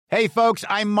Hey, folks,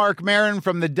 I'm Mark Maron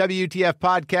from the WTF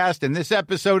Podcast, and this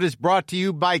episode is brought to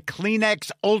you by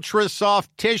Kleenex Ultra Soft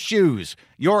Tissues,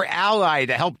 your ally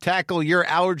to help tackle your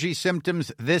allergy symptoms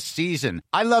this season.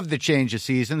 I love the change of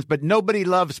seasons, but nobody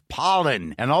loves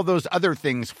pollen and all those other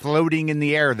things floating in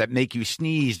the air that make you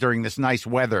sneeze during this nice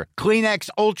weather. Kleenex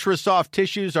Ultra Soft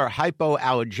Tissues are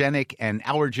hypoallergenic and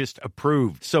allergist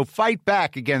approved, so fight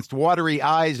back against watery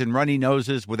eyes and runny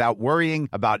noses without worrying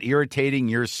about irritating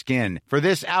your skin. For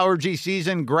this allergy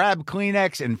season, grab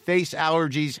Kleenex and face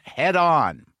allergies head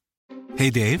on. Hey,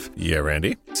 Dave. Yeah,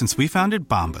 Randy. Since we founded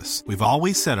Bombas, we've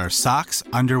always said our socks,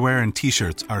 underwear, and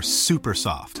T-shirts are super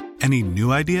soft. Any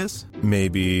new ideas?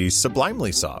 Maybe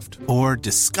sublimely soft. Or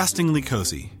disgustingly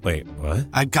cozy. Wait, what?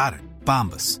 I got it.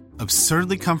 Bombas.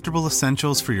 Absurdly comfortable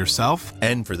essentials for yourself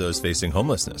and for those facing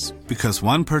homelessness. Because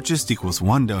one purchased equals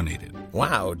one donated.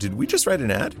 Wow, did we just write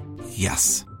an ad?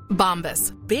 Yes.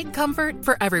 Bombas. Big comfort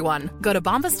for everyone. Go to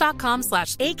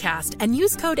bombas.com/ACAST and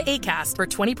use code ACAST for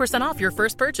 20% off your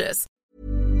first purchase.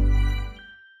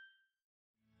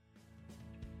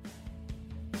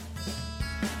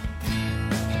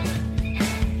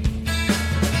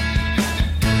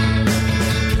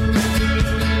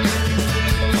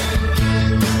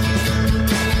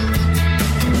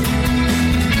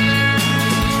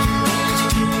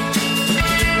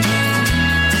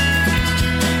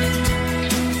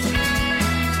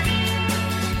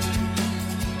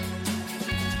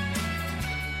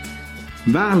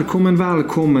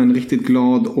 Välkommen, riktigt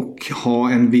glad och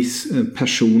ha en viss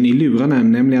person i lurarna,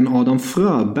 nämligen Adam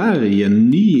Fröberg,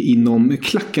 ny inom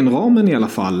klackenramen i alla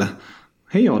fall.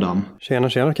 Hej Adam. Tjena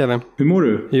Kevin. Hur mår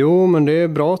du? Jo, men det är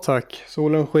bra tack.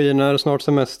 Solen skiner, snart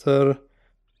semester,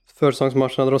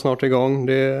 försäsongsmatcherna drar snart igång.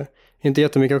 Det är inte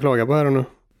jättemycket att klaga på här och nu.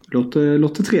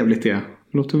 Låter trevligt det.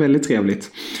 Låter väldigt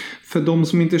trevligt. För de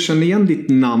som inte känner igen ditt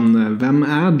namn, vem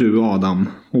är du Adam?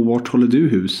 Och vart håller du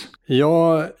hus?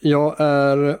 Ja, jag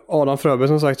är Adam Fröberg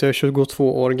som sagt, jag är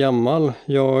 22 år gammal.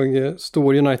 Jag är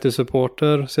stor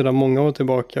United-supporter sedan många år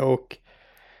tillbaka och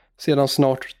sedan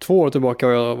snart 2 år tillbaka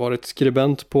har jag varit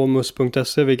skribent på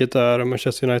mus.se, vilket är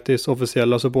Manchester Uniteds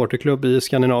officiella supporterklubb i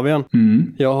Skandinavien.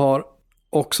 Jag har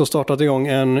också startat igång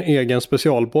en egen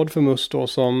specialpodd för MUS då,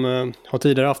 som har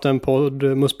tidigare haft en podd,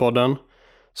 MUS-podden,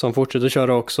 som fortsätter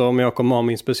köra också, men jag kommer ha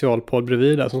min specialpodd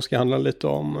bredvid där som ska handla lite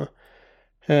om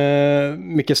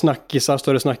mycket snackisar,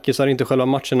 större snackisar, inte själva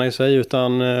matcherna i sig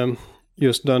utan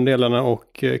just den delarna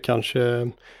och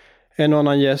kanske en och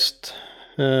annan gäst,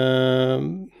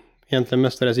 egentligen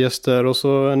mestadels gäster och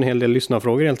så en hel del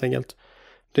lyssnarfrågor helt enkelt.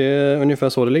 Det är ungefär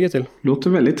så det ligger till. Låter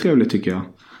väldigt trevligt tycker jag.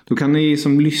 Då kan ni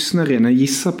som lyssnare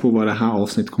gissa på vad det här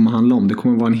avsnittet kommer handla om. Det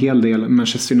kommer vara en hel del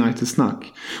Manchester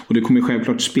United-snack. Och det kommer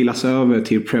självklart spillas över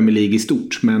till Premier League i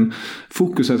stort. Men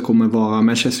fokuset kommer vara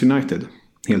Manchester United,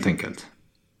 helt enkelt.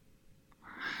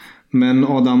 Men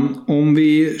Adam, om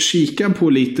vi kikar på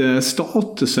lite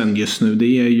statusen just nu.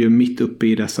 Det är ju mitt uppe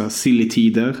i dessa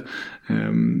silly-tider.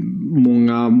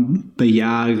 Många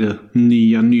begär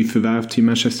nyförvärv till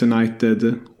Manchester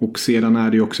United och sedan är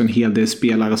det ju också en hel del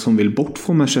spelare som vill bort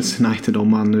från Manchester United om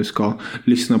man nu ska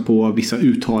lyssna på vissa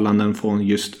uttalanden från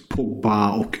just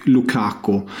Pogba och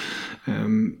Lukaku.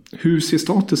 Hur ser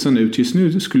statusen ut just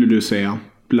nu skulle du säga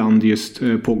bland just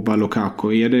Pogba och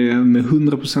Lukaku? Är det med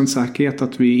 100% säkerhet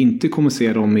att vi inte kommer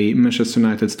se dem i Manchester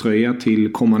Uniteds tröja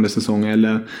till kommande säsong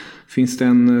eller finns det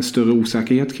en större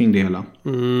osäkerhet kring det hela?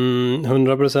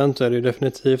 100% är det ju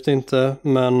definitivt inte,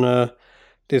 men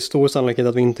det är stor sannolikhet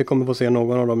att vi inte kommer få se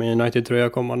någon av dem i United-tröja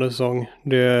kommande säsong.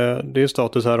 Det är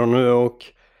status här och nu, och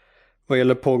vad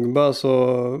gäller Pogba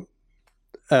så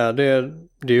är det är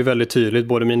ju väldigt tydligt.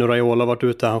 Både Mino Raiola har varit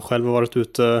ute, han själv har varit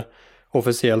ute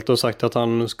officiellt och sagt att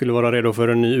han skulle vara redo för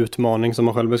en ny utmaning som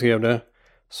han själv beskrev det.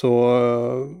 Så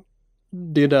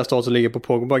det är där status ligger på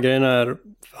Pogba. Grejen är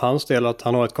för hans del att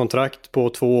han har ett kontrakt på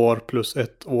 2 år plus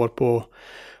 1 år på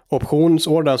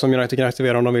optionsår där som United kan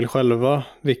aktivera om de vill själva.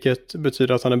 Vilket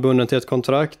betyder att han är bunden till ett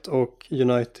kontrakt, och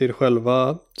United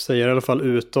själva säger i alla fall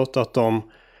utåt att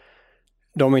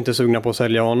de är inte sugna på att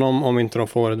sälja honom om inte de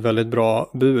får ett väldigt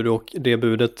bra bud, och det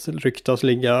budet ryktas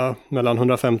ligga mellan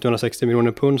 150-160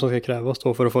 miljoner pund som ska krävas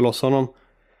då för att få loss honom.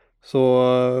 Så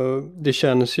det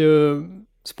känns ju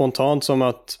spontant som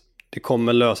att det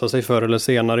kommer lösa sig förr eller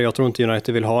senare. Jag tror inte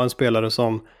United vill ha en spelare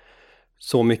som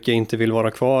så mycket inte vill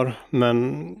vara kvar,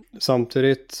 men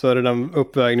samtidigt så är det den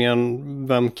uppvägningen,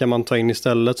 vem kan man ta in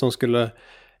istället som skulle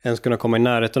ens kunna komma i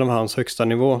närheten av hans högsta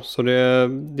nivå. Så det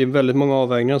är väldigt många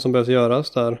avvägningar som behöver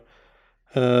göras där.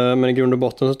 Men i grund och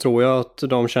botten så tror jag att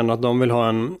de känner att de vill ha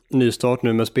en ny start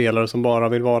nu med spelare som bara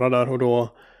vill vara där, och då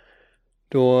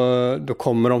då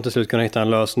kommer de till slut kunna hitta en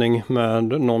lösning med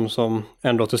någon som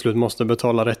ändå till slut måste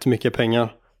betala rätt mycket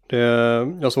pengar.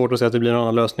 Jag har svårt att säga att det blir en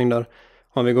annan lösning där.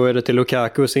 Om vi går över till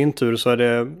Lukaku i sin tur så är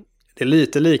det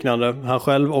lite liknande. Han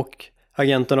själv och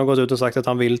agenten har gått ut och sagt att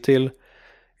han vill till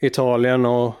Italien,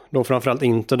 och då framförallt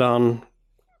inte där han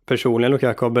personligen,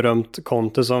 Lukaku, har berömt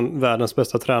Conte som världens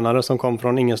bästa tränare som kom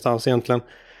från ingenstans egentligen.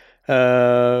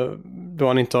 Då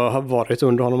han inte har varit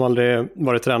under honom, aldrig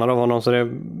varit tränare av honom, så det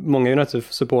är många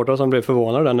United-supportrar som blev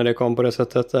förvånade när det kom på det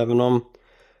sättet, även om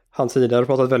han tidigare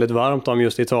pratat väldigt varmt om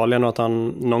just Italien och att han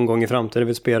någon gång i framtiden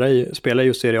vill spela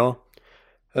just Serie A.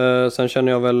 Sen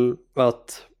känner jag väl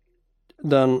att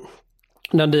den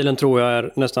dealen tror jag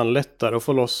är nästan lättare att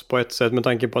få loss på ett sätt, med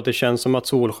tanke på att det känns som att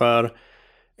Solskär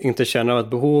inte känner ett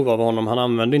behov av honom. Han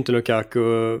använde inte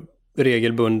Lukaku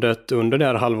regelbundet under det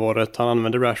här halvåret. Han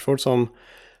använde Rashford som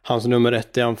hans nummer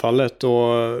 1 i anfallet,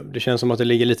 och det känns som att det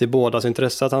ligger lite i bådas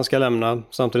intresse att han ska lämna,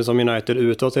 samtidigt som United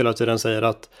utåt hela tiden säger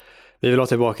att vi vill ha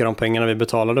tillbaka de pengarna vi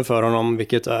betalade för honom,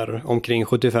 vilket är omkring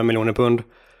 75 miljoner pund.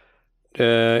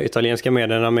 Italienska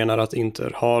medierna menar att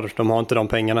Inter de har inte de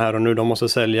pengarna här och nu, de måste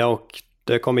sälja, och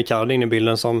det kommer Icardi in i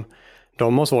bilden som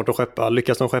de har svårt att skeppa.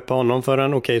 Lyckas de skeppa honom för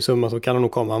en okej summa så kan de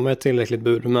nog komma med ett tillräckligt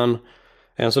bud, men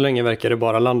än så länge verkar det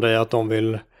bara landa i att de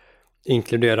vill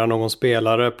inkludera någon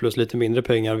spelare plus lite mindre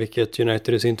pengar, vilket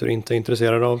United i sin tur inte är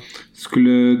intresserade av.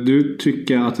 Skulle du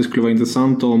tycka att det skulle vara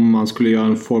intressant om man skulle göra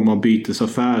en form av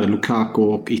bytesaffär Lukaku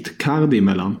och Icardi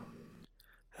emellan?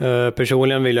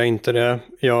 Personligen vill jag inte det.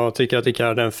 Jag tycker att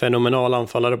Icardi är en fenomenal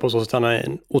anfallare på så sätt. Han är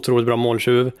en otroligt bra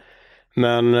måltjuv.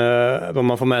 Men vad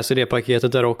man får med sig i det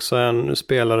paketet är också en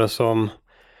spelare som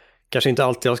kanske inte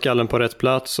alltid har skallen på rätt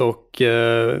plats, och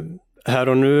här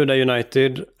och nu där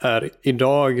United är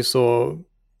idag så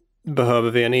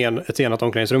behöver vi ett enat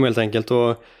omklädningsrum helt enkelt,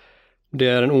 och det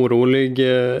är en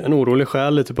orolig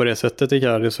själ lite på det sättet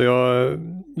Icardi, så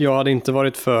jag hade inte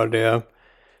varit för det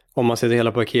om man ser det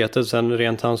hela paketet. Sen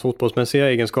rent hans fotbollsmässiga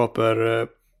egenskaper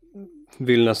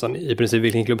vill nästan i princip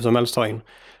vilken klubb som helst ta in.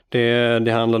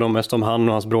 Det handlar då mest om han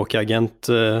och hans bråkiga agent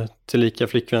tillika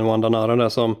flickvän Wanda Nara där,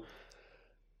 som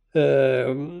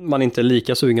man inte är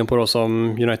lika sugen på då som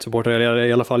United-supporter, eller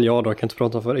i alla fall jag då, jag kan inte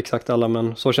prata för exakt alla,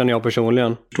 men så känner jag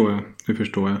personligen. Det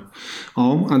förstår jag.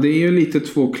 Ja, det är ju lite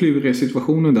två kluriga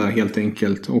situationer där helt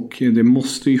enkelt, och det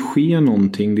måste ju ske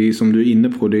någonting. Det är som du är inne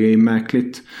på, det är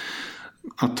märkligt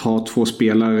att ha två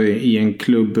spelare i en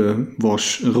klubb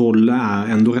vars roller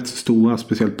är ändå rätt stora,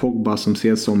 speciellt Pogba som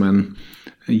ses som en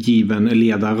given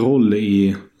ledarroll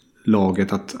i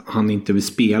laget, att han inte vill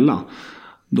spela.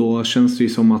 Då känns det ju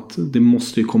som att det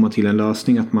måste ju komma till en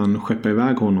lösning, att man skeppar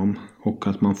iväg honom och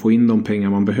att man får in de pengar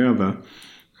man behöver.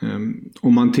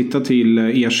 Om man tittar till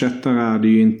ersättare är det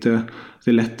ju inte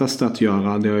det lättaste att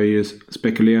göra. Det har ju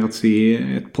spekulerats i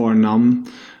ett par namn.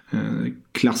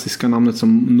 Klassiska namnet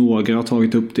som några har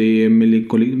tagit upp, det är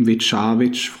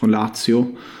Milinkovic-Savic från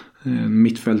Lazio.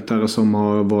 Mittfältare som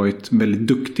har varit väldigt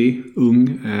duktig,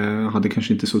 ung, hade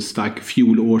kanske inte så stark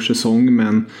fjolårssäsong,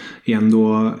 men är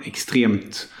ändå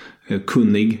extremt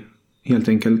kunnig helt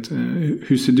enkelt.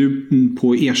 Hur ser du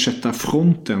på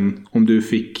ersättarfronten om du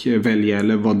fick välja,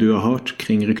 eller vad du har hört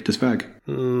kring ryktesväg?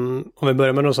 Om vi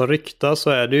börjar med de som ryktas så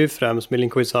är det ju främst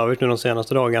Milinkovic-Savic nu de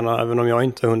senaste dagarna, även om jag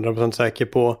inte är 100% säker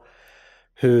på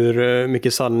hur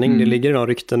mycket sanning det ligger i de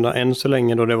ryktena än så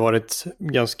länge, då det har varit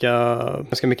ganska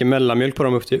mycket mellanmjölk på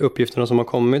de uppgifterna som har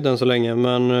kommit än så länge,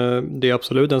 men det är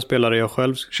absolut en spelare jag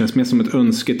själv. Känns mer som ett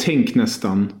önsketänk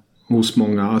nästan hos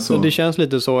många. Alltså. Det känns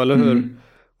lite så, eller hur?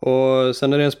 Och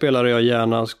sen är det en spelare jag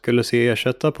gärna skulle se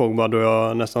ersätta Pogba, då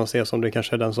jag nästan ser som det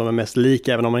kanske är den som är mest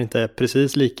lika, även om man inte är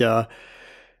precis likadan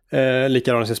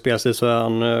i sin spelstil, så är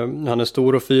han är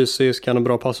stor och fysisk, han har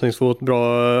bra passningsfot,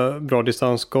 bra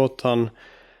distansskott, han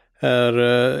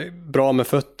är bra med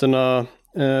fötterna,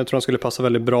 jag tror han skulle passa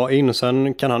väldigt bra in.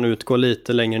 Sen kan han utgå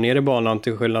lite längre ner i banan,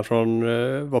 till skillnad från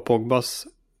vad Pogbas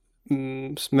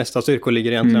mesta styrkor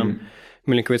ligger egentligen.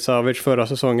 Milinkovic-Savic förra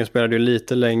säsongen spelade ju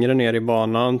lite längre ner i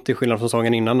banan, till skillnad från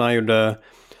säsongen innan när han gjorde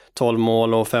 12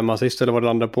 mål och 5 assist, eller vad det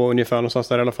landade på ungefär någonstans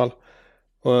där i alla fall.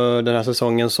 Och den här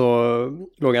säsongen så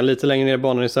låg han lite längre ner i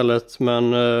banan istället,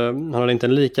 men han hade inte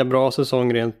en lika bra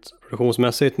säsong rent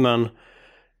produktionsmässigt, men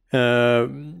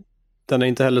den är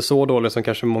inte heller så dålig som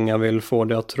kanske många vill få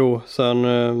det att tro. Sen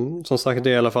som sagt, det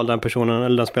är i alla fall den personen,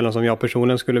 eller den spelaren som jag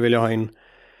personligen skulle vilja ha in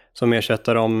som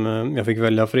ersättare om jag fick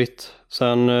välja fritt.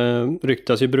 Sen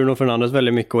ryktas ju Bruno Fernandes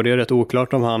väldigt mycket, och det är rätt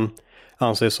oklart om han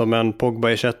anses som en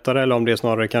Pogba-ersättare eller om det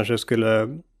snarare kanske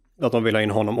skulle att de vill ha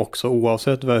in honom också,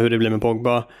 oavsett hur det blir med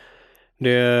Pogba.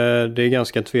 Det är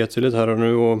ganska tvetydigt här och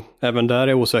nu, och även där är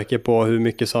jag osäker på hur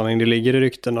mycket sanning det ligger i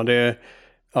ryktena. Det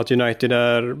att United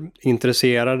är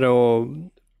intresserade och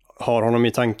har honom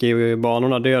i tanke i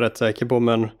banorna, det är jag rätt säker på,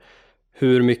 men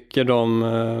hur mycket de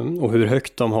och hur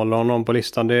högt de håller honom på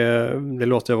listan, det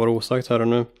låter jag vara osagt här och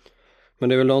nu. Men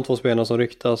det är väl de 2 spelarna som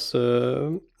ryktas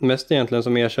mest egentligen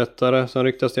som ersättare. Sen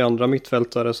ryktas det andra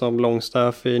mittfältare som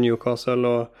Longstaff i Newcastle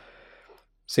och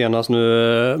senast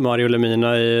nu Mario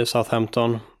Lemina i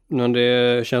Southampton. Men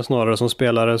det känns snarare som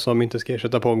spelare som inte ska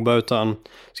ersätta Pogba utan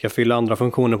ska fylla andra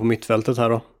funktioner på mittfältet här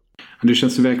då. Det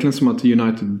känns ju verkligen som att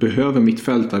United behöver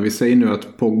mittfältare. Vi säger nu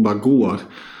att Pogba går.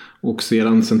 Och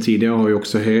sen tidigare har ju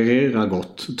också Herrera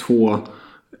gått. 2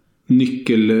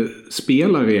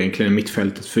 nyckelspelare egentligen i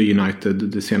mittfältet för United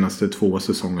de senaste 2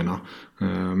 säsongerna.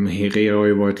 Herrera har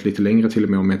ju varit lite längre till och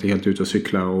med, om jag inte helt ute och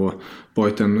cyklar, och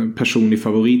varit en personlig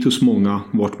favorit hos många.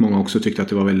 Vart många också tyckte att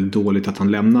det var väldigt dåligt att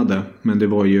han lämnade. Men det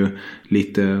var ju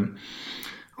lite...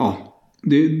 Ja,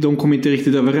 de kom inte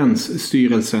riktigt överens,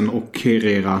 styrelsen och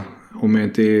Herrera, om jag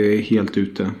inte är helt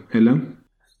ute, eller?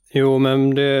 Jo,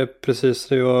 men det är precis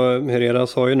det. Herrera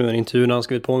sa ju nu i en intervju när han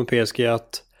skrivit på med PSG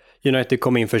att United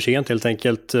kom in för sent helt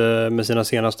enkelt med sina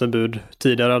senaste bud.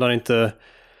 Tidigare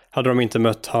hade de inte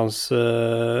mött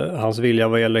hans vilja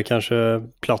vad gäller kanske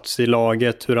plats i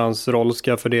laget, hur hans roll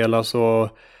ska fördelas och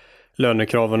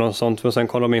lönekraven och sånt. Men sen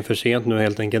kom de in för sent nu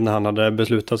helt enkelt när han hade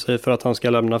beslutat sig för att han ska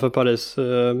lämna för Paris.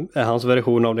 Är hans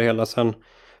version av det hela. Sen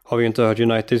har vi ju inte hört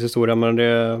Uniteds historia, men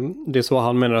det är så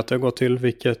han menar att det har gått till,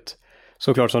 vilket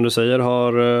såklart som du säger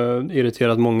har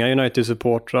irriterat många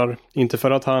United-supportrar. Inte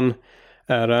för att han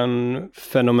är en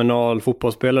fenomenal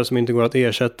fotbollsspelare som inte går att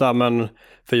ersätta, men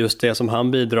för just det som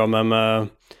han bidrar med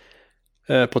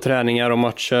på träningar och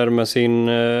matcher, med sin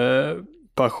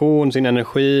passion, sin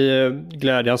energi,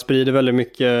 glädje. Han sprider väldigt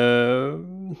mycket,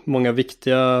 många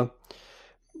viktiga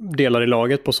delar i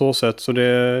laget på så sätt. Så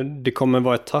det kommer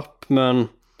vara ett tapp, men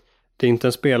det är inte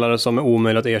en spelare som är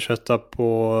omöjlig att ersätta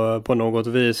på något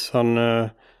vis. Han är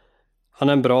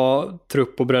en bra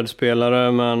trupp- och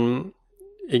breddspelare, men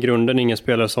i grunden ingen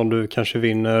spelare som du kanske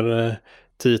vinner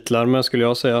titlar med, skulle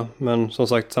jag säga. Men som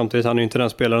sagt, samtidigt han är inte den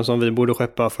spelaren som vi borde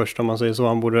skeppa först, om man säger så.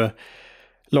 Han borde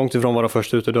långt ifrån vara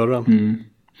först ut i dörren. Mm.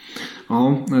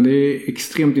 Ja, det är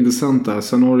extremt intressant där.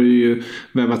 Sen har det ju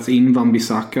vävats in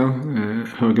Wan-Bissaka,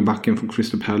 högerbacken från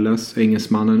Crystal Palace,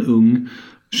 engelsmannen, ung.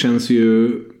 Känns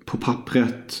ju på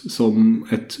pappret som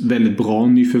ett väldigt bra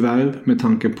nyförvärv med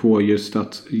tanke på just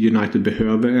att United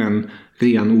behöver en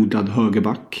renodlad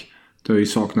högerback. Det har ju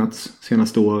saknats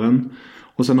senaste åren.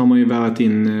 Och sen har man ju värvat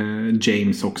in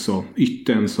James också,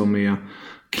 ytten som är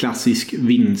klassisk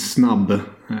vindsnabb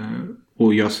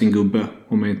och gör sin gubbe,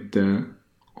 om jag inte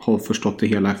har förstått det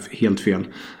hela helt fel.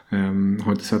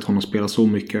 Har inte sett honom spela så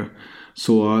mycket.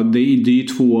 Så det är ju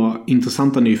 2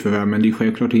 intressanta nyförvärv, men det är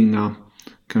självklart inga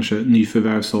kanske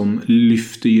nyförvärv som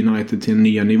lyfter United till en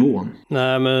nya nivå.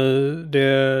 Nej, men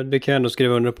det kan jag ändå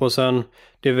skriva under på. Sen,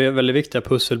 det är väldigt viktiga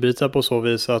pusselbitar på så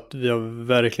vis att vi har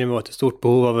verkligen varit i stort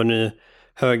behov av en ny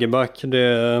högerback.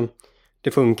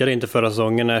 Det funkar inte förra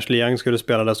säsongen när Ashley Young skulle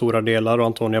spela där stora delar och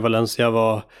Antonio Valencia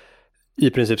var i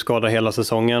princip skadad hela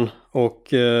säsongen. Och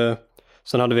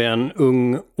sen hade vi en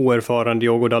ung, oerfaren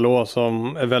Diogo Dalot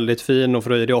som är väldigt fin och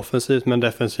fröjd offensivt, men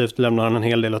defensivt lämnar han en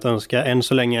hel del att önska än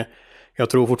så länge. Jag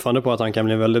tror fortfarande på att han kan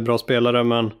bli en väldigt bra spelare,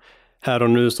 men här och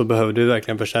nu så behöver du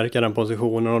verkligen förstärka den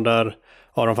positionen, och där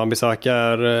Aron Wan-Bissaka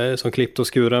är som klippt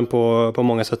och skuren på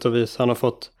många sätt och vis. Han har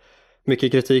fått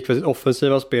mycket kritik för sitt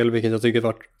offensiva spel, vilket jag tycker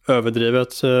varit överdrivet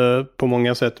på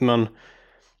många sätt, men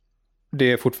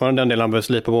det är fortfarande den del han behöver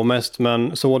slipa på mest.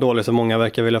 Men så dåligt som många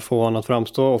verkar vilja få honom att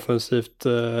framstå offensivt,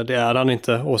 det är han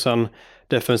inte. Och sen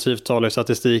defensivt talar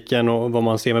statistiken och vad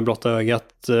man ser med blotta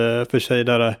ögat för sig,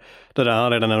 där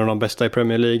han redan är en av de bästa i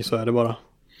Premier League, så är det bara.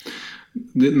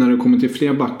 När det kommer till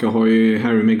fler backar har ju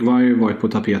Harry Maguire varit på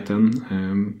tapeten.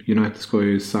 United ska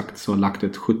ju sagt så har lagt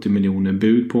ett 70 miljoner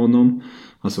bud på honom.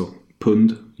 Alltså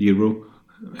pund, euro.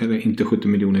 Eller inte 70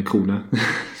 miljoner kronor.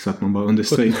 Så att man bara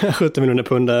understryker. 70 miljoner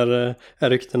pund är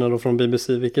ryktena då från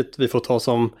BBC, vilket vi får ta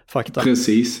som fakta.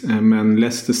 Precis, men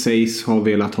Leicester sägs ha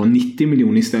velat ha 90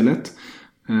 miljoner istället.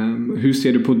 Hur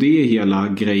ser du på det hela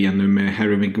grejen nu med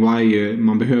Harry Maguire?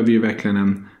 Man behöver ju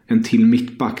verkligen en till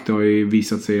mittback. Det har ju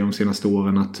visat sig de senaste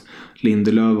åren att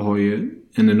Lindelöf har ju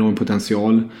en enorm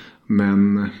potential.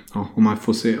 Men ja,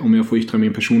 om jag får yttra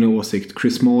min personliga åsikt,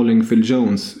 Chris Smalling, Phil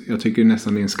Jones, jag tycker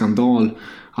nästan det är en skandal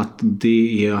att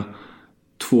det är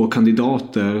 2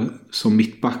 kandidater som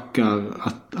mittbackar,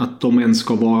 att de ens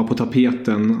ska vara på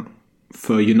tapeten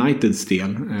för Uniteds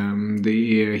del.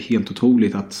 Det är helt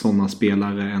otroligt att sådana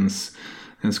spelare ens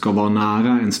ska vara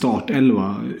nära en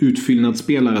startelva.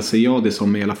 Utfyllnadsspelare ser jag det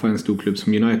som i alla fall en stor klubb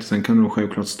som United. Sen kan de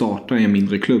självklart starta i en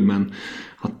mindre klubb, men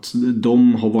att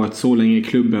de har varit så länge i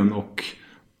klubben och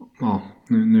ja,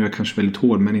 nu är jag kanske väldigt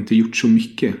hård, men inte gjort så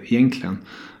mycket egentligen,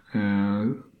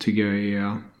 tycker jag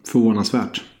är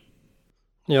förvånansvärt.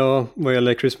 Ja, vad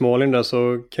gäller Chris Smalling där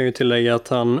så kan jag ju tillägga att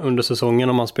han under säsongen,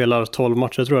 om han spelar 12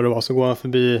 matcher tror jag det var, så går han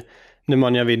förbi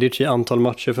Nemanja Vidic i antal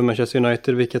matcher för Manchester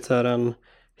United, vilket är en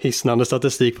hisnande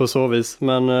statistik på så vis.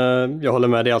 Men jag håller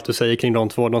med dig allt du säger kring de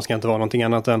två. De ska inte vara någonting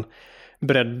annat än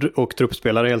bredd- och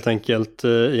truppspelare helt enkelt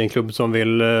i en klubb som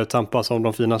vill tampas om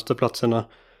de finaste platserna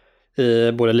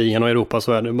i både ligan och Europa,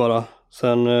 så är det bara.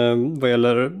 Sen vad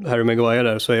gäller Harry Maguire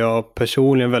där så är jag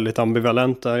personligen väldigt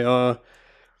ambivalent där.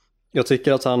 Jag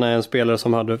tycker att han är en spelare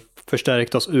som hade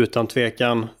förstärkt oss utan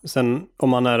tvekan. Sen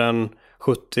om han är en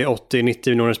 70, 80,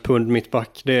 90 miljoners pund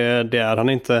mittback, det är han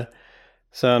inte.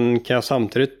 Sen kan jag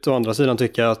samtidigt å andra sidan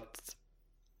tycka att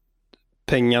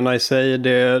pengarna i sig,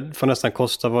 det får nästan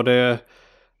kosta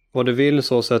vad det vill,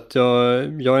 så att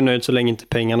jag är nöjd så länge inte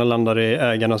pengarna landar i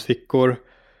ägarnas fickor.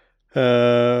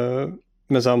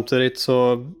 Men samtidigt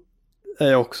så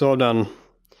är jag också av den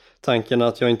tanken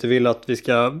att jag inte vill att vi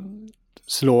ska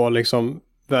slå liksom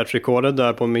världsrekordet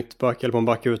där på mittback eller på en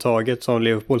back överhuvudtaget som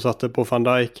Liverpool satte på Van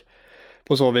Dijk.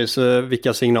 På så vis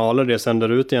vilka signaler det sänder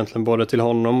ut egentligen både till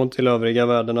honom och till övriga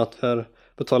världen, att här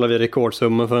betalar vi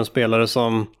rekordsummor för en spelare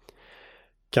som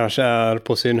kanske är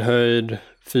på sin höjd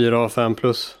 4 av 5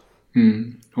 plus.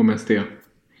 Om ens det.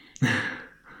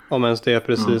 Om ens det,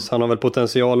 precis. Ja. Han har väl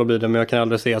potential att bli det, men jag kan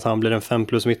aldrig se att han blir en 5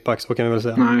 plus mittback, så kan vi väl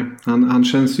säga. Nej, han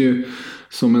känns ju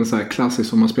som en så här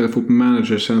klassisk, om man spelar fotboll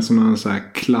manager, känns som en så här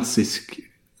klassisk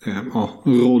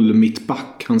roll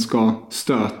mittback. Han ska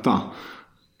stöta,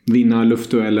 vinna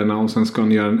luftduellerna och sen ska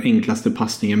han göra den enklaste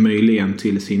passningen möjligen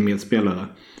till sin medspelare.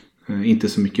 Inte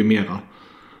så mycket mera.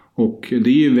 Och det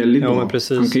är ju väldigt bra.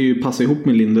 Han kan ju passa ihop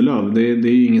med Lindelöf. Det är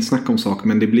ju ingen snack om saker,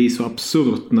 men det blir så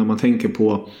absurt när man tänker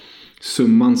på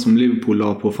summan som Liverpool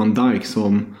la på Van Dijk,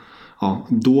 som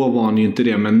då var han ju inte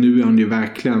det, men nu är han ju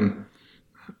verkligen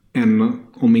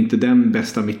om inte den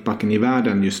bästa mittbacken i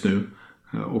världen just nu.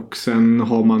 Och sen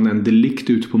har man en delikt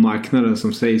ute på marknaden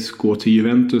som sägs gå till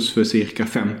Juventus för cirka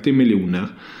 50 miljoner.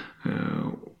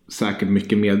 Säkert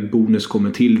mycket mer bonus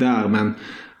kommer till där, men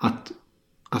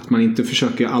att man inte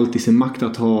försöker allt i sin makt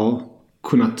att ha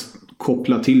kunnat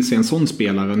koppla till sig en sån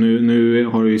spelare. Nu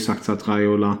har det ju sagts att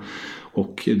Raiola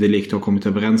och delikt har kommit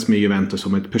överens med Juventus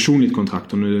om ett personligt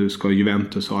kontrakt, och nu ska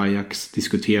Juventus och Ajax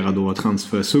diskutera då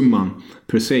transfersumman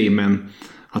per se, men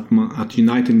att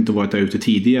United inte varit där ute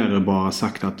tidigare, bara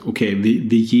sagt att okej,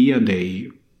 vi ger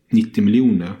dig 90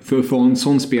 miljoner. För en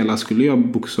sån spelare skulle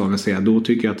jag bokstavligen säga, då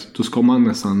tycker jag att då ska man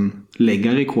nästan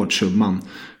lägga rekordsumman,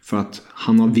 för att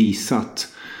han har visat,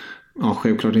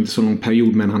 självklart inte så lång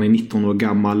period, men han är 19 år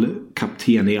gammal,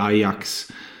 kapten i Ajax.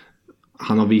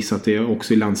 Han har visat det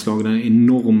också i landslaget, en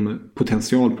enorm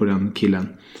potential på den killen.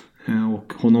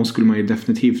 Och honom skulle man ju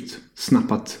definitivt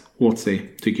snappat åt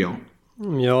sig, tycker jag.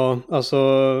 Ja, alltså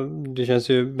det känns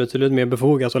ju betydligt mer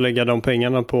befogat att lägga de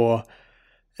pengarna på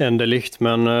en delikt,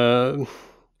 men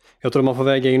jag tror man får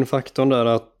väga in faktorn där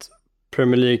att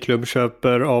Premier League-klubb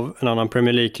köper av en annan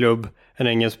Premier League-klubb en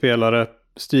engelsk spelare,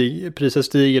 priset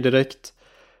stiger direkt,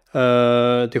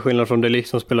 till skillnad från delikt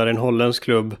som spelar i en holländsk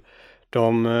klubb.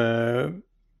 De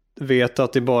vet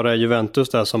att det bara är Juventus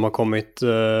där som har kommit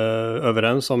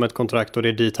överens om ett kontrakt, och det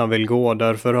är dit han vill gå.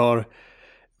 Därför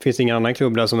finns ingen annan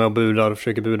klubb där som är och budar och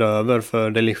försöker buda över,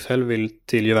 för delikt själv vill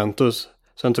till Juventus.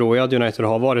 Sen tror jag att United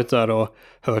har varit där och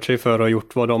hört sig för och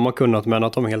gjort vad de har kunnat, men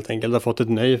att de helt enkelt har fått ett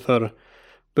nej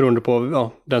beroende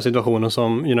på den situationen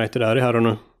som United är i här och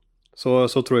nu.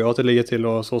 Så tror jag att det ligger till,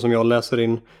 och så som jag läser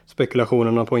in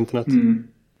spekulationerna på internet.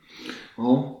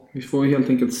 Ja, vi får helt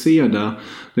enkelt se det.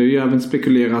 Det har ju även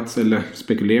spekulerats,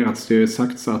 det har ju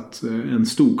sagts att en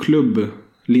stor klubb,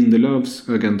 Lindelöfs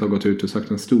agent har gått ut och sagt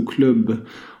att en stor klubb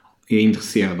är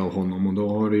intresserad av honom, och då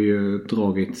har det ju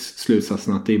dragit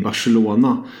slutsatsen att det är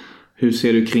Barcelona. Hur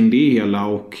ser du kring det hela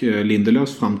och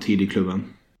Lindelöfs framtid i klubben?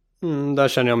 Där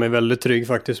känner jag mig väldigt trygg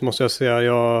faktiskt, måste jag säga.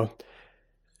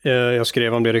 Jag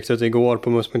skrev om det riktigt igår på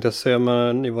mus.se,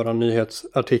 men i våra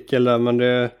nyhetsartikel där, men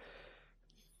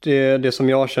det som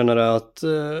jag känner är att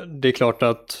det är klart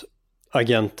att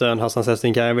agenten Hassan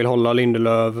Sestinkan vill hålla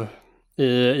Lindelöf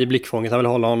i blickfånget. Han vill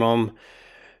hålla honom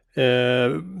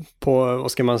på,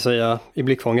 vad ska man säga, i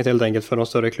blickfånget helt enkelt för de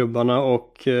större klubbarna,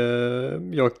 och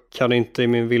jag kan inte i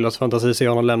min vildaste fantasi se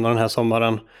honom lämna den här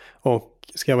sommaren, och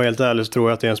ska jag vara helt ärlig så tror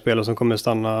jag att det är en spelare som kommer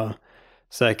stanna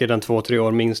säkert 2-3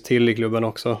 år minst till i klubben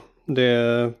också. Det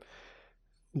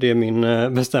är min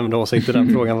bestämda åsikt i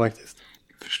den frågan faktiskt.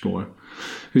 Förstår.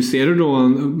 Hur ser du då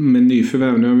med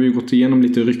nyförvärv? Nu har vi ju gått igenom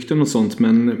lite rykten och sånt,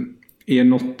 men är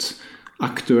något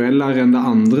aktuellare än det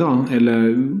andra?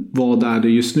 Eller vad är det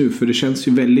just nu? För det känns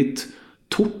ju väldigt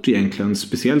torrt egentligen,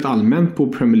 speciellt allmänt på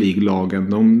Premier League-lagen.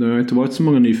 Det har inte varit så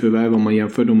många nyförvärv om man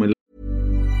jämför dem med.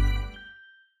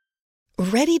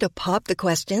 Ready to pop the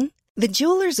question? The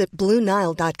jewelers at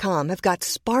BlueNile.com have got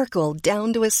sparkle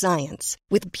down to a science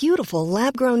with beautiful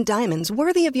lab-grown diamonds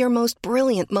worthy of your most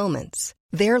brilliant moments.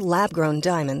 Their lab-grown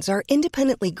diamonds are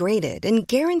independently graded and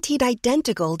guaranteed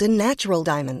identical to natural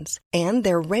diamonds, and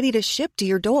they're ready to ship to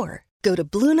your door. Go to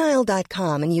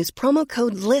BlueNile.com and use promo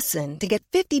code LISTEN to get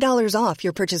 $50 off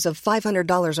your purchase of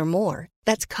 $500 or more.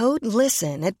 That's code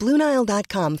LISTEN at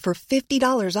BlueNile.com for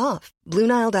 $50 off.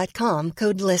 BlueNile.com,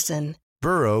 code LISTEN.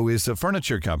 Burrow is a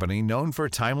furniture company known for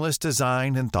timeless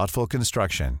design and thoughtful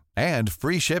construction, and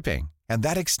free shipping, and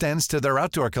that extends to their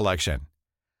outdoor collection.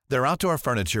 Their outdoor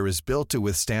furniture is built to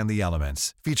withstand the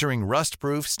elements, featuring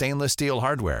rust-proof stainless steel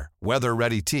hardware,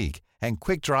 weather-ready teak, and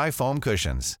quick-dry foam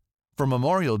cushions. For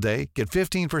Memorial Day, get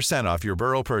 15% off your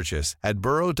Burrow purchase at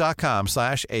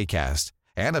burrow.com/acast,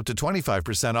 and up to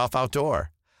 25% off outdoor.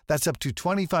 That's up to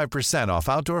 25% off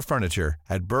outdoor furniture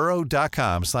at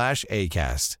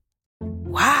burrow.com/acast.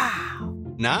 Wow.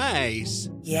 Nice.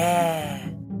 Yeah.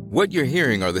 What you're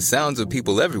hearing are the sounds of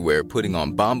people everywhere putting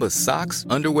on Bombas socks,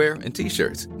 underwear, and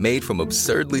T-shirts made from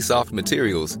absurdly soft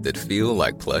materials that feel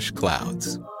like plush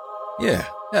clouds. Yeah,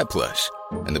 that plush.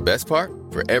 And the best part?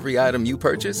 For every item you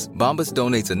purchase, Bombas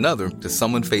donates another to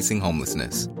someone facing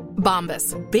homelessness.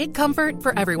 Bombas. Big comfort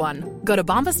for everyone. Go to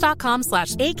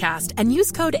bombas.com/ACAST and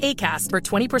use code ACAST for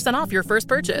 20% off your first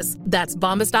purchase. That's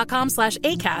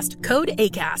bombas.com/ACAST. Code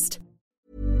ACAST.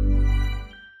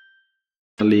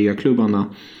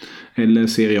 Ligaklubbarna eller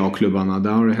Serie A-klubbarna,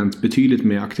 där har det hänt betydligt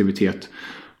mer aktivitet.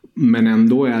 Men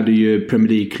ändå är det ju Premier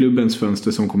League-klubbens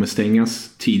fönster som kommer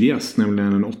stängas tidigast,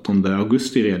 nämligen den 8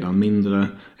 augusti redan, mindre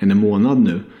än en månad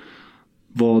nu.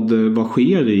 Vad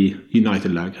sker i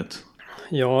United-lägret?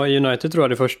 Ja, United tror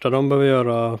jag det första de behöver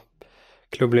göra,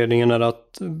 klubbledningen, är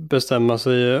att bestämma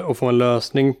sig och få en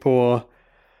lösning på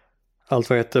allt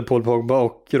vad heter Paul Pogba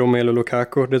och Romelu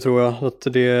Lukaku. Det tror jag att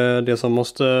det är det som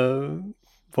måste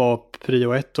vara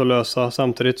prio 1 att lösa.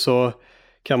 Samtidigt så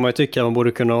kan man ju tycka att man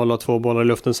borde kunna hålla 2 bollar i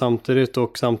luften samtidigt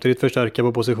och samtidigt förstärka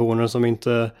på positioner som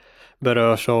inte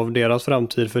berörs av deras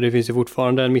framtid. För det finns ju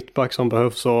fortfarande en mittback som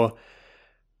behövs, och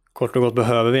kort och gott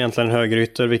behöver vi egentligen en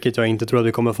högerytter, vilket jag inte tror att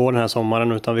vi kommer få den här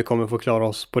sommaren, utan vi kommer få klara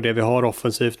oss på det vi har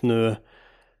offensivt nu,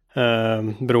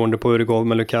 beroende på hur det går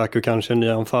med Lukaku, kanske en ny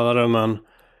anfallare, men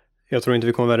jag tror inte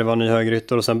vi kommer värva en ny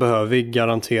högerytter. Och sen behöver vi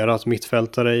garanterat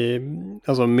mittfältare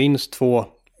alltså minst 2.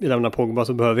 I lämna Pogba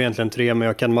så behöver vi egentligen 3, men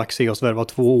jag kan max se oss värva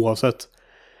 2 oavsett.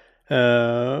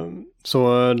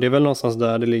 Så det är väl någonstans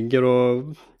där det ligger, och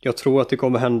jag tror att det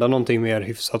kommer hända någonting mer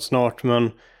hyfsat snart,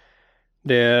 men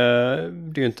det är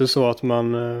ju inte så att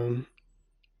man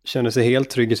känner sig helt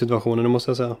trygg i situationen, det måste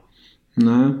jag säga.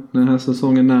 Nej, den här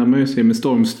säsongen närmar ju sig med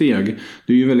stormsteg.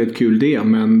 Det är ju väldigt kul det,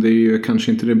 men det är ju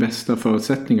kanske inte det bästa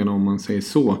förutsättningarna om man säger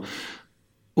så.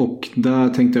 Och där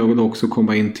tänkte jag då också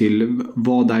komma in till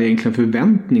vad är egentligen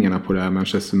förväntningarna på det här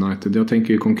Manchester United. Jag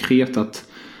tänker ju konkret att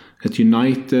ett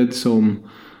United som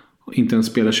inte ens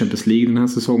spelar Champions League den här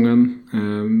säsongen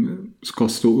ska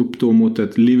stå upp då mot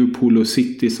ett Liverpool och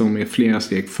City som är flera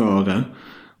steg före.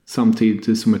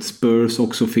 Samtidigt som ett Spurs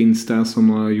också finns där som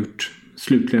har gjort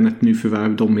slutligen ett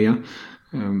nyförvärv de med.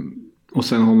 Och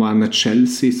sen har man ett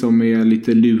Chelsea som är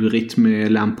lite lurigt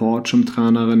med Lampard som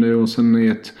tränare nu, och sen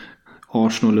är ett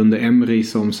Arsenal under Emery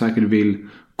som säkert vill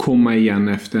komma igen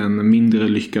efter en mindre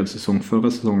lyckad säsong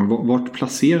förra säsongen. Vart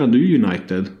placerar du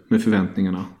United med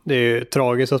förväntningarna? Det är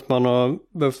tragiskt att man har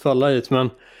behövt falla hit, men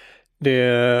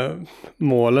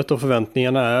målet och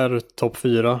förväntningarna är topp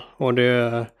 4, och det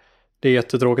är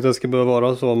jättetråkigt att det ska behöva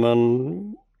vara så, men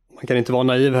man kan inte vara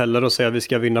naiv heller och säga att vi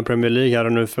ska vinna Premier League här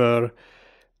och nu, för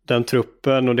den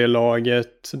truppen och det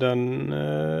laget, den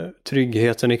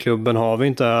tryggheten i klubben har vi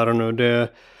inte här och nu.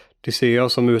 Det ser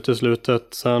jag som uteslutet.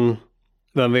 Sen,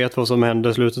 vem vet vad som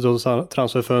händer slutet av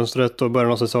transferfönstret och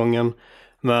början av säsongen.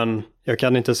 Men jag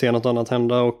kan inte se något annat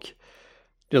hända, och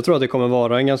jag tror att det kommer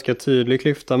vara en ganska tydlig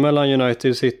klyfta mellan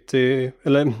United, City,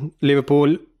 eller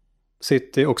Liverpool,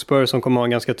 City och Spurs, som kommer ha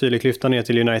en ganska tydlig klyfta ner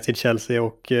till United, Chelsea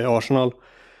och Arsenal.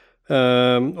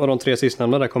 Och de 3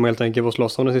 sistnämnda där kommer helt enkelt att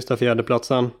slåss om den sista 4:e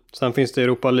platsen. Sen finns det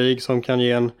Europa League som kan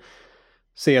ge en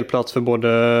CL-plats för både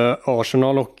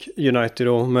Arsenal och United,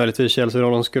 och möjligtvis Chelsea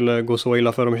om de skulle gå så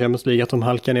illa för dem i Champions League att de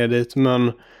halkar ner dit.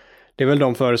 Men det är väl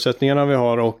de förutsättningarna vi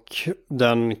har och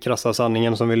den krassa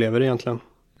sanningen som vi lever i egentligen.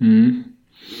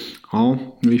 Ja,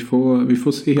 vi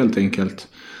får se helt enkelt.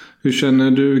 Hur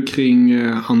känner du kring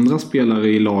andra spelare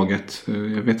i laget?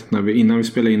 Jag vet att innan vi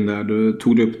spelade in där, du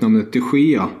tog upp namnet De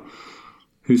Gea.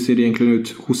 Hur ser det egentligen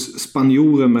ut hos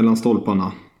spanjoren mellan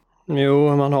stolparna?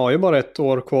 Jo, man har ju bara 1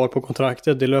 år kvar på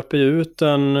kontraktet. Det löper ju ut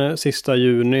den sista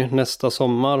juni nästa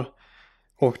sommar.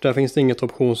 Och där finns det inget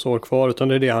optionsår kvar, utan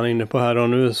det är det han är inne på här och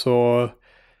nu. Så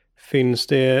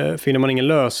finner man ingen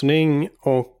lösning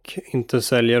och inte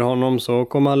säljer honom, så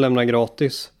kommer han lämna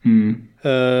gratis.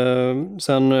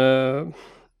 Sen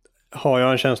har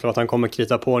jag en känsla att han kommer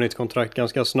krita på nytt kontrakt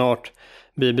ganska snart.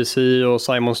 BBC och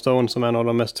Simon Stone, som är en av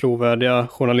de mest trovärdiga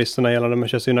journalisterna gällande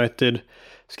Manchester United,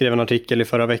 skrev en artikel i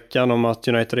förra veckan om att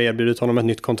United erbjudit honom ett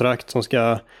nytt kontrakt som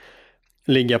ska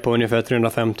ligga på ungefär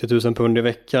 350 000 pund i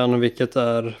veckan, vilket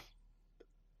är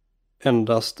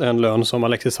endast en lön som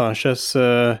Alexis Sanchez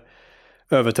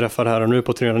överträffar här och nu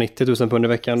på 390 000 pund i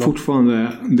veckan. Då. Fortfarande,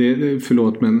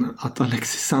 förlåt, men att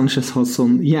Alexis Sanchez har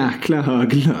sån jäkla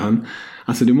hög lön.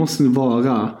 Alltså det måste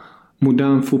vara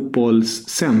modern fotbolls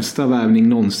sämsta värvning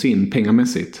någonsin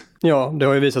pengamässigt. Ja, det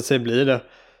har ju visat sig bli det.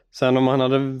 Sen om han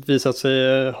hade visat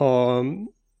sig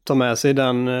ta med sig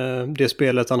det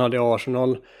spelet han hade i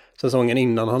Arsenal säsongen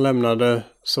innan han lämnade,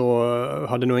 så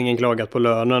hade nog ingen klagat på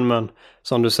lönen. Men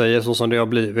som du säger, så som det har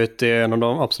blivit, det är en av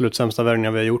de absolut sämsta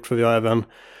värvningar vi har gjort. För vi har även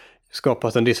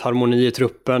skapat en disharmoni i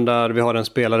truppen där vi har en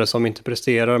spelare som inte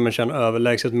presterar men tjänar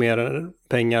överlägset mer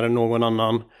pengar än någon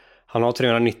annan. Han har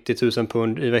 390 000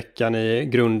 pund i veckan i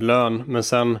grundlön, men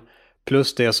sen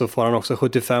plus det så får han också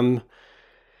 75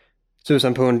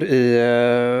 000 pund i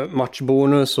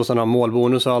matchbonus och sen har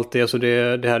målbonus och allt det. Så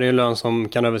det här är en lön som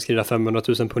kan överskrida 500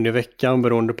 000 pund i veckan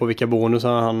beroende på vilka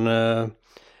bonusar han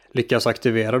lyckas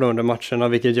aktivera då under matcherna,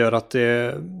 vilket gör att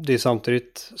det är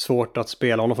samtidigt svårt att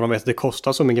spela honom, för de vet att det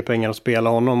kostar så mycket pengar att spela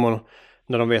honom, och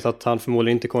när de vet att han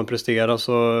förmodligen inte kommer prestera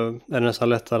så är det nästan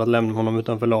lättare att lämna honom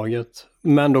utanför laget.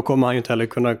 Men då kommer han ju inte heller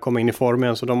kunna komma in i form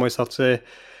igen, så de har ju satt sig,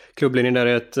 klubblinjen där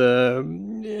är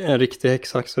en riktig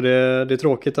häxax, så det är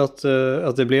tråkigt att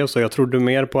det blev så. Jag trodde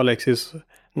mer på Alexis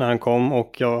när han kom,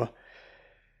 och jag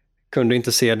kunde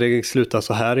inte se det sluta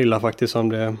så här illa faktiskt som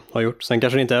det har gjort. Sen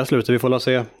kanske det inte är slutet, vi får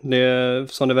se.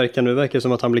 Som det verkar nu verkar det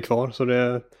som att han blir kvar, så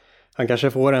han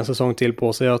kanske får en säsong till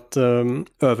på sig att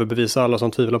överbevisa alla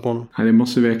som tvivlar på honom. Det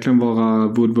måste verkligen vara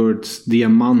Woodwards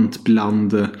diamant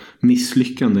bland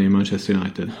misslyckande i Manchester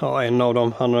United. Ja, en av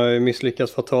dem. Han har ju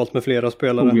misslyckats fatalt med flera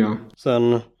spelare. Ja.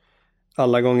 Sen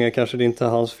alla gånger kanske det inte är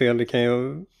hans fel. Det kan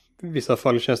ju, i vissa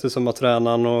fall känns det som att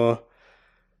tränaren och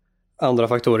andra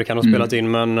faktorer kan ha spelat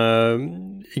in, men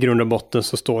i grund och botten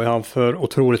så står han för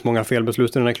otroligt många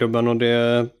felbeslut i den här klubben, och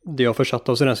det har försatt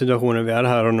oss i den situationen vi är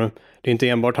här och nu. Det är inte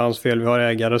enbart hans fel, vi har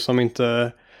ägare som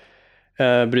inte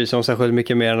bryr sig om särskilt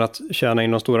mycket mer än att tjäna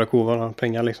in de stora kovarna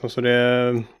pengar liksom. Så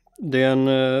det är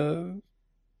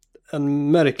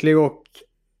en märklig och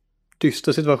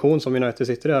dyster situation som United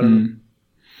sitter i här nu.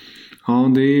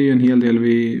 Ja, det är ju en hel del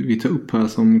vi tar upp här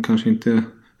som kanske inte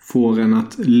får en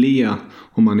att le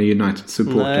om man är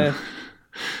United-supporter.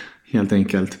 Helt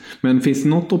enkelt. Men finns det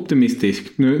något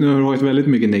optimistiskt? Nu har det varit väldigt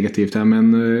mycket negativt här,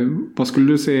 men vad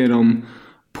skulle du säga är de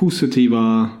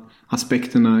positiva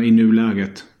aspekterna i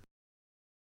nuläget?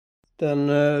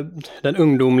 Den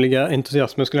ungdomliga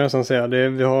entusiasmen skulle jag nästan säga.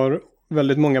 Vi har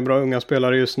väldigt många bra unga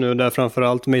spelare just nu, där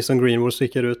framförallt Mason Greenwood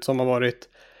sticker ut, som har varit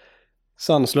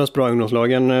sanslöst bra i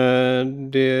ungdomslagen.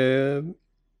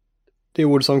 Det är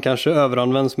ord som kanske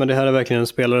överanvänds, men det här är verkligen en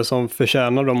spelare som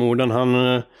förtjänar de orden. Han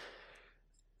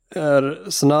är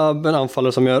snabb, en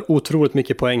anfallare som gör otroligt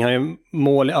mycket poäng. Han är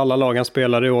mål i alla lag han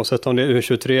spelar i, oavsett om det är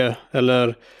U23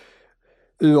 eller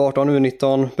U18,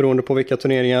 U19, beroende på vilka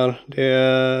turneringar.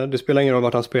 Det spelar ingen roll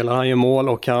vart han spelar. Han gör mål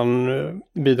och han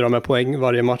bidrar med poäng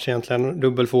varje match egentligen.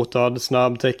 Dubbelfotad,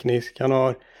 snabb, teknisk. Han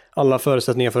har alla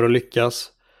förutsättningar för att lyckas.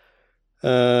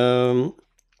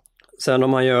 Sen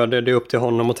om han gör det är upp till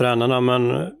honom och tränarna,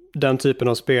 men den typen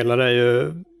av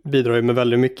spelare bidrar ju med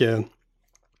väldigt mycket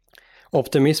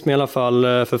optimism i alla fall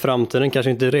för framtiden.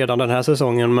 Kanske inte redan den här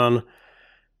säsongen, men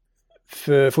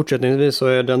fortsättningsvis så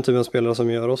är den typen av spelare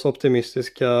som gör oss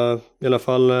optimistiska, i alla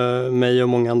fall mig och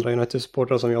många andra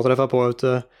United-supportrar som jag träffar på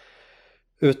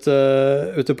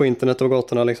ute på internet och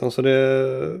gatorna liksom. Så det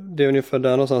är ungefär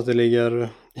där någonstans det ligger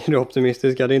i det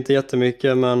optimistiska. Det är inte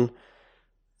jättemycket, men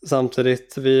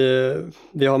samtidigt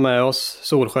vi har med oss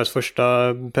Solskjers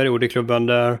första period i klubben,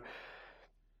 där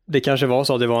det kanske var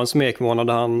så att det var en smekmånad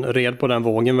där han red på den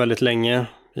vågen väldigt länge,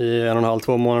 i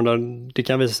 1,5-2 månader. Det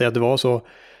kan visa sig att det var så.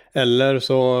 Eller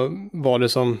så var det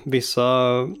som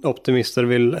vissa optimister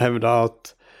vill hävda,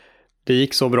 att det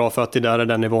gick så bra för att det där är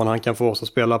den nivån han kan få oss att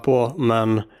spela på.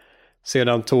 Men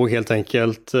sedan tog helt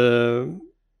enkelt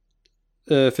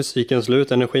fysiken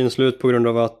slut, energin slut på grund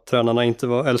av att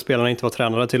spelarna inte var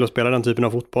tränade till att spela den typen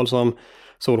av fotboll som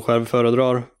Solskjaer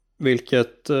föredrar,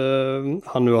 vilket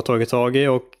han nu har tagit tag i,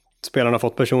 och spelarna har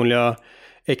fått personliga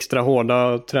extra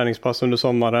hårda träningspass under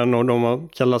sommaren, och de har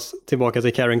kallats tillbaka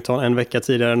till Carrington en vecka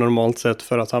tidigare normalt sett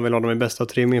för att han vill ha dem i bästa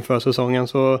trim inför säsongen.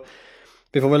 Så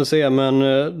vi får väl se, men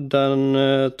den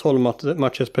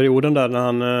 12-matchersperioden där när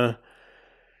han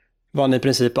vann i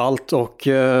princip allt och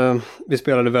vi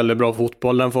spelade väldigt bra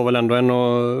fotboll, den får väl ändå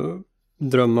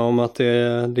att drömma om att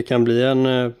det kan bli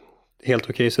en helt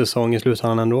okej säsong i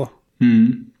slutändan ändå.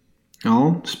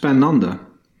 Ja, spännande.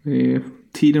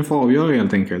 Tiden får avgöra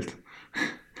helt enkelt.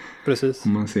 Precis.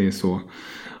 Om man säger så.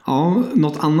 Ja,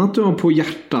 något annat du har på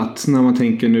hjärtat när man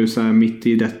tänker nu så här mitt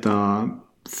i detta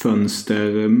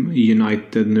fönster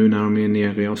United nu när de är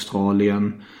nere i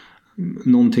Australien?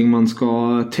 Någonting man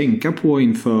ska tänka på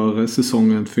inför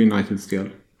säsongen för Uniteds del?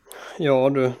 Ja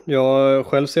du, jag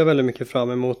själv ser väldigt mycket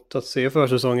fram emot att se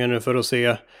försäsongen nu för att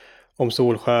se om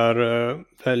Solskjaer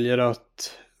väljer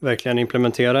att verkligen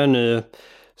implementera en ny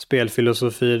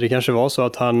spelfilosofi. Det kanske var så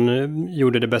att han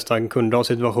gjorde det bästa han kunde av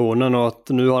situationen och att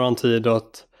nu har han tid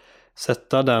att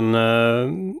sätta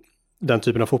den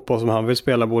typen av fotboll som han vill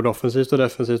spela både offensivt och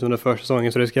defensivt under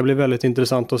försäsongen. Så det ska bli väldigt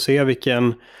intressant att se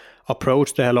vilken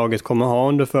approach det här laget kommer ha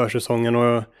under försäsongen,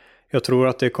 och jag tror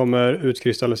att det kommer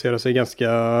utkristallisera sig ganska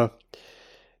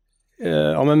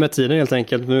men med tiden helt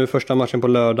enkelt. Nu första matchen på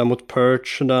lördag mot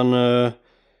Perch, den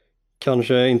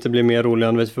kanske inte blir mer rolig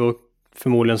än vi får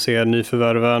förmodligen se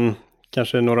nyförvärven,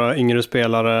 kanske några yngre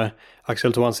spelare,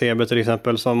 Axel Tuanzebe till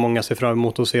exempel, som många ser fram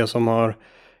emot att se, som har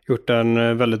gjort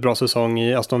en väldigt bra säsong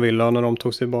i Aston Villa när de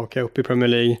tog sig tillbaka upp i Premier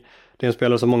League. Det är en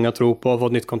spelare som många tror på, har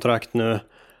fått nytt kontrakt nu.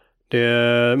 Det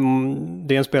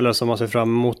är en spelare som man ser fram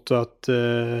emot att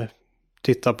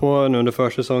titta på nu under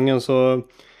försäsongen, så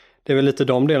det är väl lite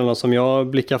de delarna som jag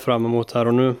blickar fram emot här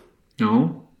och nu. Ja,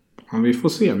 vi får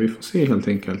se helt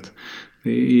enkelt.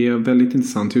 Det är väldigt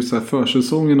intressant. Just här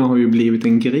försäsongerna har ju blivit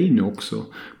en grej nu också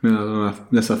med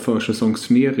dessa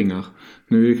försäsongsturneringar.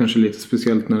 Nu är det kanske lite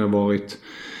speciellt när det har varit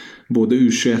både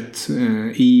U21,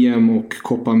 EM och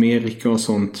Copa America och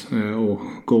sånt, och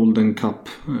Golden Cup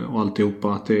och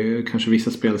alltihopa, att det är kanske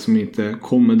vissa spel som inte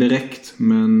kommer direkt,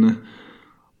 men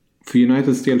för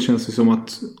Uniteds del känns det som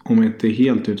att, om jag inte är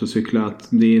helt ute och cyklar, att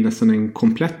det är nästan en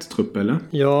komplett trupp, eller?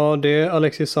 Ja, det är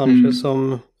Alexis Sanchez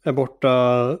som är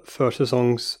borta för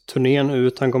säsongsturnén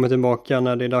ut. Han kommer tillbaka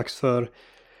när det är dags för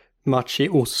match i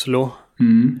Oslo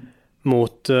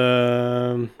mot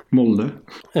Molde.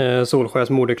 Solskjaers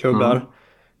moderklubb där.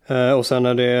 Och sen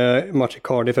är det match i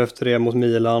Cardiff efter det mot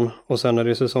Milan. Och sen är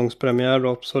det säsongspremiär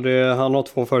då. Så han har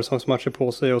 2 försäsongsmatcher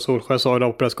på sig. Och Solskjaer sa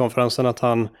idag på presskonferensen att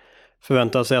han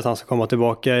förväntar sig att han ska komma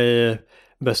tillbaka i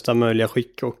bästa möjliga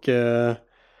skick. Och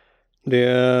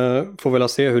det får väl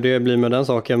se hur det blir med den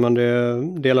saken. Men det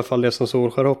är i alla fall det som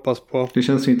Solskjaer hoppas på. Det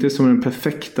känns inte som den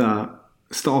perfekta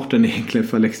starten egentligen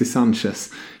för Alexis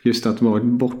Sanchez. Just att vara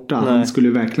borta. Nej. Han skulle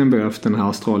verkligen behövt den här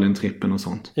Australien-trippen och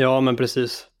sånt. Ja, men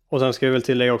precis. Och sen ska jag väl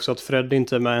tillägga också att Fred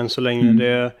inte är med än så länge.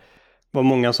 Det var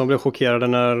många som blev chockerade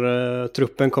när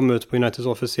truppen kom ut på Uniteds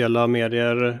officiella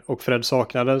medier och Fred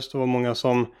saknades. Det var många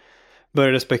som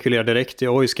började spekulera direkt i,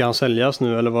 oj, ska han säljas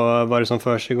nu? Eller vad är det som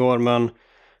försiggår? Men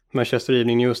Manchester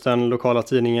Evening News, den lokala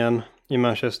tidningen i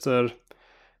Manchester,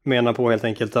 menar på helt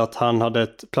enkelt att han hade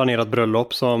ett planerat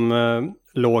bröllop som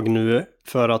låg nu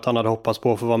för att han hade hoppats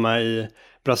på att få vara med i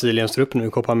Brasiliens trupp nu,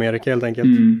 Copa America helt enkelt.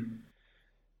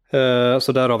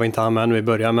 Så därav inte han med nu i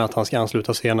början med att han ska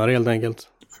ansluta senare helt enkelt.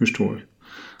 Förstår.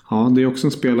 Ja, det är också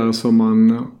en spelare som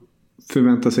man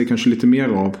förväntar sig kanske lite mer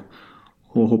av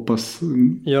och hoppas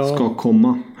ska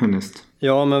komma härnäst.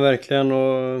 Ja, men verkligen,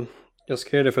 och jag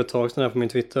skrev det för ett tag sedan här på min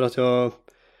Twitter att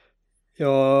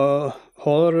jag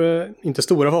har inte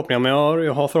stora förhoppningar, men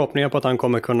jag har förhoppningar på att han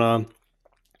kommer kunna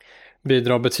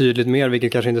bidra betydligt mer,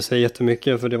 vilket kanske inte säger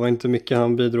jättemycket, för det var inte mycket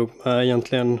han bidrog med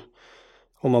egentligen,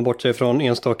 om man bortser från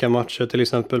enstaka matcher, till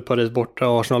exempel Paris borta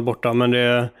och Arsenal borta, men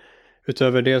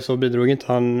utöver det så bidrog inte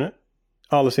han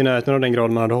alls i närheten av den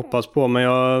grad man hade hoppats på. Men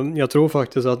jag tror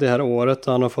faktiskt att det här året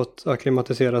han har fått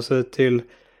akklimatisera sig till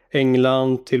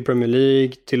England, till Premier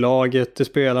League, till laget, till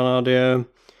spelarna.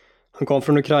 Han kom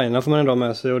från Ukraina får man ändå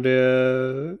med sig, och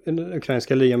den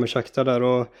ukrainska ligan med Shakhtar där,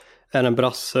 och är en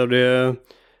brasse. Och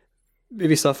i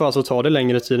vissa fall så tar det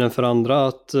längre tid än för andra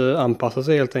att anpassa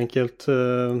sig helt enkelt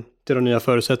till de nya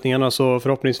förutsättningarna. Så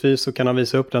förhoppningsvis så kan han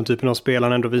visa upp den typen av spel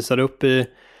han ändå visade upp i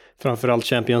framförallt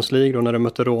Champions League då, när de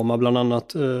mötte Roma bland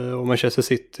annat, och Manchester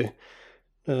City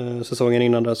säsongen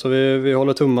innan där. Så vi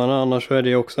håller tummarna, annars så är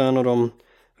det också en av de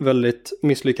väldigt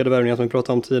misslyckade värvningar som vi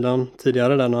pratade om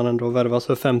tidigare där när han ändå värvas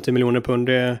för 50 miljoner pund.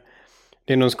 Det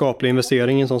är en skaplig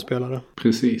investering i en sån spelare.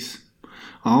 Precis.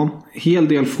 Ja, hel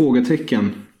del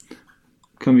frågetecken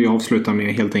kan vi avsluta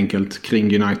med helt enkelt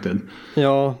kring United.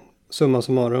 Ja, summa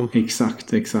summarum.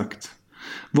 Exakt.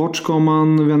 Vart ska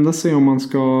man vända sig om man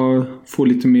ska få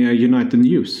lite mer United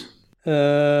News?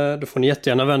 Då får ni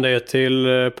jättegärna vända er till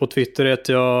på Twitter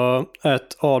heter jag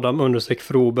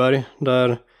 @Adam_Froberg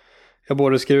där jag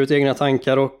både skriver ut egna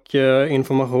tankar och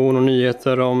information och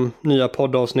nyheter om nya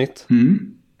poddavsnitt.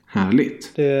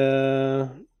 Härligt.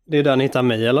 Det är där ni hittar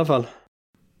mig i alla fall.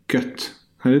 Gött.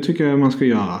 Det tycker jag man ska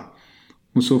göra.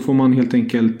 Och så får man helt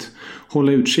enkelt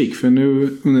hålla utkik. För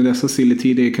nu under dessa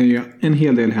silly-tider kan ju en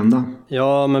hel del hända.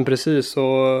 Ja, men precis.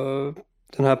 Och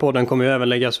den här podden kommer ju även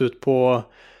läggas ut på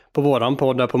våran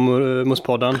podd där på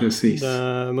Muspodden. Precis.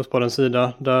 Muspoddens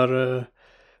sida. Där,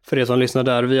 för er som lyssnar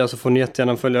där via så får ni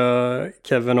jättegärna följa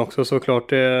Kevin också såklart.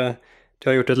 Det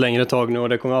har gjort ett längre tag nu och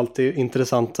det kommer alltid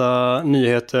intressanta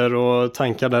nyheter och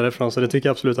tankar därifrån. Så det tycker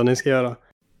jag absolut att ni ska göra.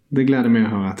 Det gläder mig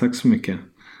att höra. Tack så mycket.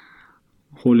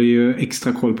 Håller ju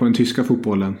extra koll på den tyska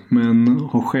fotbollen. Men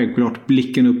har självklart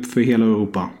blicken upp för hela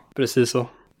Europa. Precis så.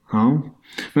 Ja.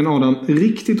 Men Adam,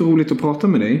 riktigt roligt att prata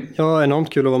med dig. Ja, enormt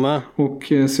kul att vara med. Och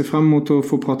ser fram emot att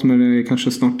få prata med dig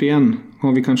kanske snart igen.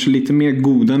 Har vi kanske lite mer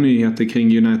goda nyheter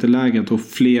kring United-läget och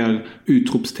fler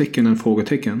utropstecken än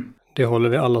frågetecken. Det håller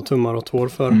vi alla tummar och tår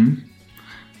för.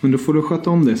 Men då får du sköta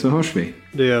om det så hörs vi.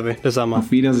 Det gör vi, detsamma.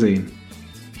 Auf Wiedersehen.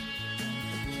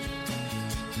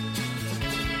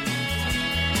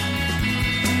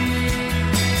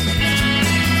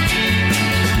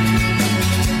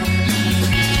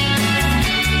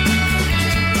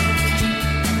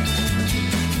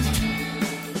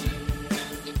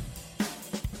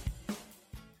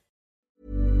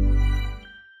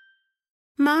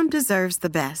 Mom deserves the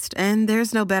best, and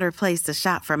there's no better place to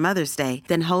shop for Mother's Day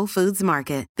than Whole Foods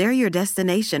Market. They're your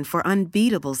destination for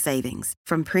unbeatable savings,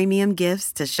 from premium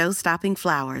gifts to show-stopping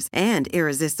flowers and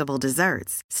irresistible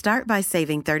desserts. Start by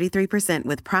saving 33%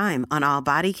 with Prime on all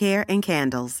body care and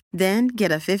candles. Then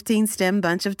get a 15-stem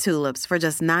bunch of tulips for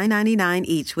just $9.99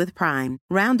 each with Prime.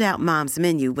 Round out Mom's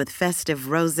menu with festive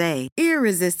rosé,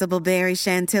 irresistible berry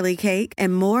chantilly cake,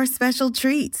 and more special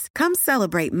treats. Come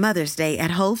celebrate Mother's Day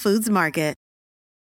at Whole Foods Market.